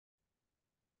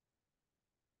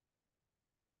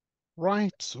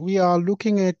Right, we are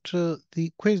looking at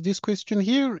this question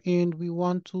here, and we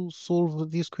want to solve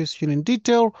this question in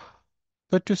detail.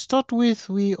 But to start with,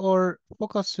 we are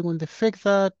focusing on the fact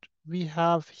that we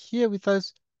have here with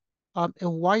us a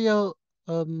wire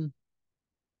that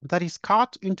is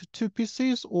cut into two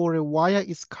pieces, or a wire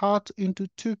is cut into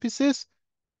two pieces.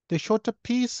 The shorter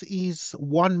piece is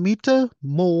 1 meter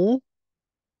more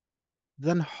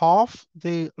than half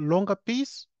the longer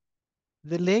piece.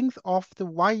 The length of the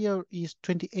wire is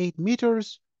 28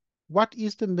 meters. What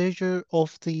is the measure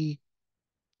of the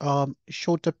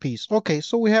shorter piece? Okay,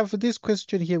 so we have this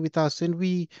question here with us, and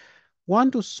we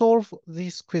want to solve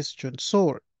this question.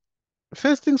 So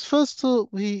first things first,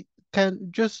 we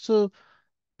can just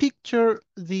picture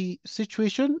the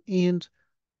situation and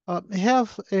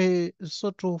have a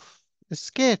sort of a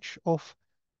sketch of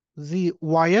the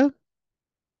wire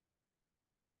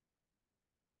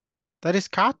that is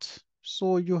cut.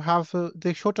 So you have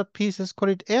the shorter piece is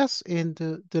called S, and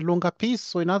the longer piece.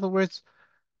 So in other words,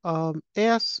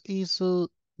 S is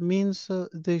means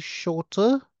the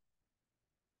shorter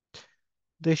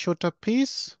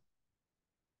piece,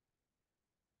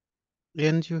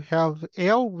 and you have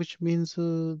L, which means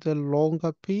the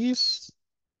longer piece,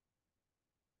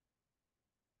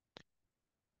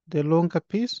 the longer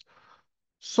piece.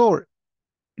 So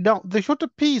now the shorter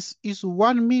piece is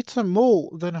 1 meter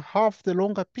more than half the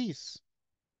longer piece.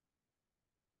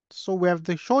 So we have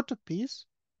the shorter piece,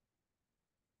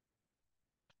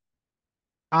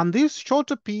 and this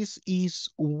shorter piece is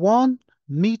 1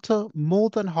 meter more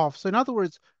than half. So in other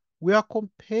words, we are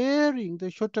comparing the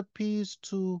shorter piece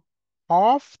to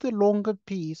half the longer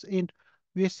piece, and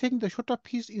we are saying the shorter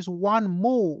piece is 1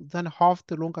 more than half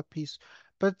the longer piece.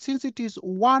 But since it is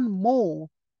 1 more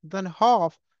than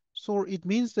half, so it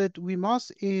means that we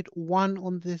must add 1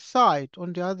 on the side,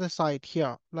 on the other side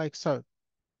here, like so.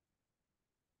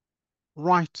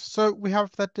 Right, so we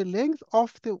have that the length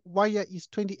of the wire is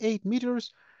 28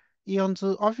 meters. And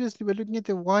obviously we're looking at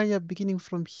the wire beginning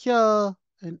from here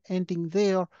and ending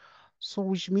there. So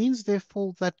which means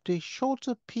therefore that the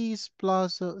shorter piece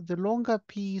plus the longer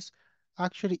piece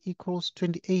actually equals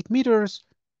 28 meters.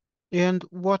 And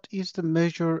what is the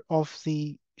measure of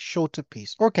the shorter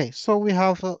piece? Okay, so we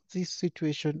have this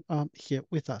situation here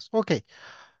with us. Okay,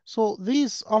 so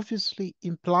this obviously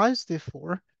implies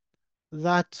therefore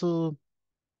that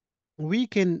we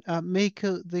can make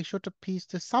the shorter piece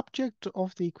the subject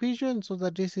of the equation, so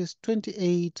that this is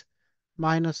 28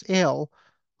 minus L.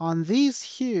 And this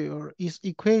here is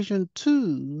equation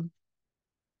 2,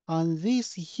 and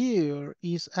this here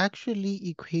is actually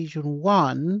equation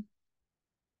 1,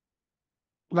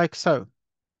 like so.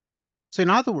 So in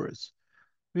other words,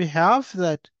 we have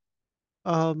that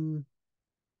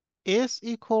S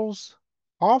equals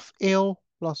half L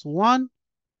plus 1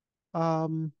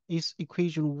 is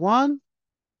equation 1.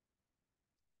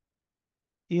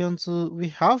 And we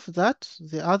have that,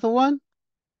 the other one,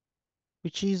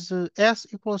 which is S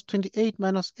equals 28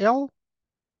 minus L.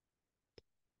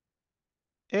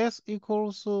 S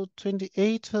equals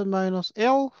 28 minus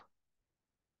L,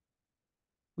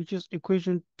 which is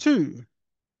equation 2,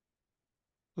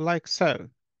 like so.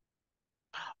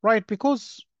 Right,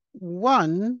 because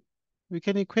 1, we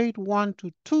can equate 1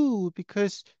 to 2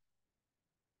 because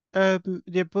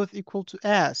they're both equal to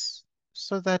S,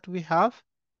 so that we have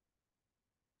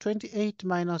 28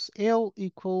 minus L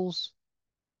equals,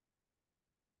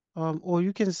 or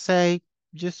you can say,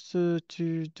 just to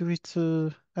do it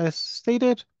as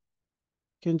stated,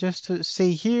 you can just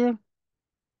say here,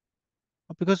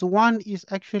 because 1 is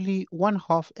actually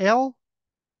 1/2 L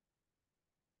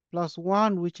plus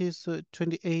 1, which is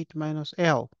 28 minus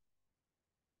L.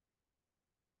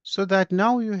 So that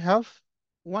now you have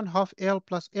 1/2 L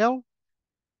plus L.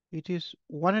 It is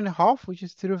 1.5, which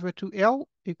is 3/2L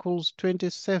equals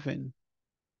 27.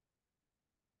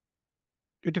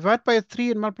 You divide by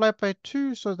 3 and multiply by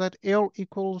 2, so that L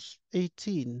equals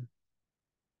 18.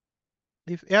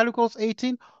 If L equals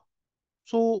 18,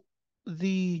 so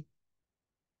the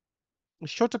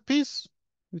shorter piece,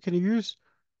 we can use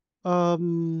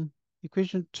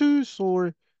equation 2, so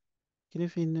we can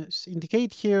even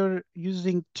indicate here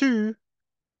using 2,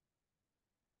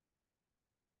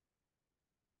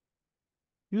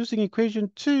 using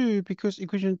equation 2, because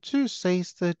equation 2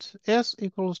 says that S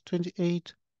equals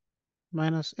 28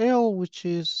 minus L, which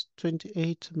is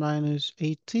 28 minus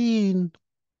 18,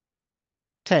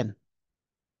 10.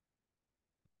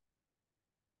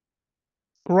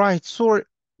 Right, so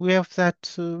we have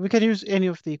that, we can use any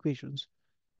of the equations,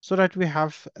 so that we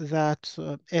have that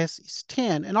S is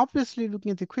 10. And obviously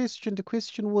looking at the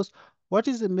question was, what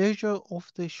is the measure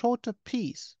of the shorter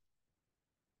piece?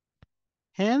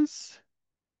 hence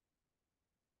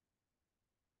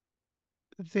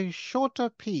the shorter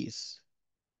piece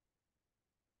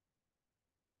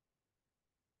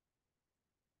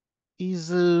is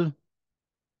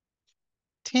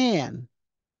 10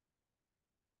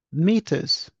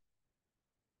 meters.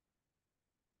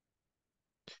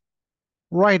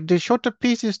 Right, the shorter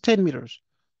piece is 10 meters.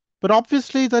 But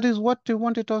obviously that is what they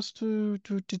wanted us to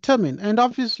determine. And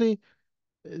obviously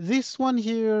this one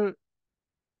here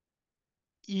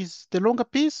is the longer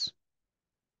piece.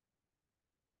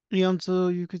 And so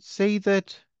you could say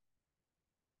that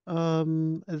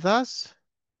thus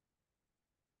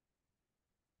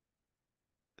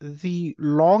the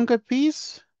longer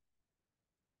piece,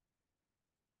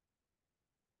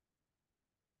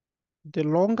 the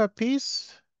longer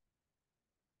piece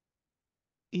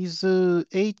is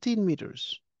 18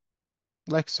 meters,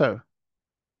 like so.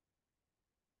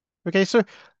 Okay, so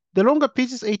the longer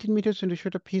piece is 18 meters and the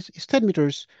shorter piece is 10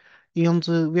 meters. And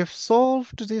we have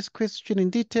solved this question in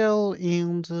detail,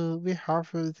 and we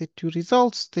have the two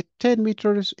results, the 10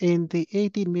 meters and the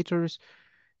 18 meters.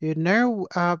 Now,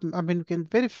 I mean, we can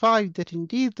verify that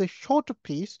indeed the shorter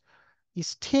piece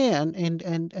is 10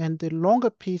 and the longer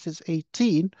piece is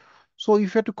 18. So if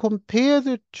you have to compare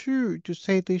the two to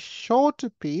say the shorter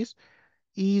piece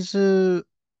is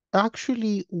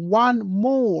actually one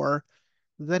more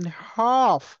than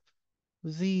half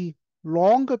the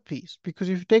longer piece, because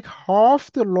if you take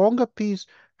half the longer piece,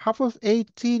 half of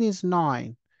 18 is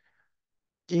 9,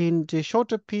 and the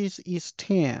shorter piece is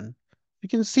 10. You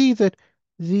can see that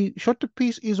the shorter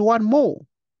piece is one more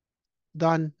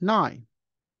than 9.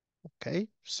 Okay,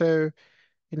 so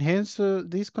and hence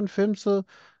this confirms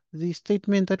the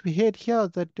statement that we had here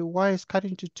that the wire is cut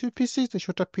into two pieces. The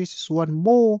shorter piece is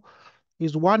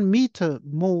 1 meter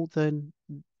more than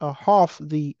half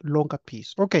the longer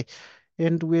piece. Okay,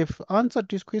 and we've answered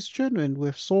this question and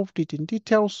we've solved it in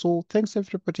detail. So thanks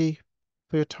everybody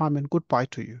for your time and goodbye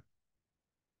to you.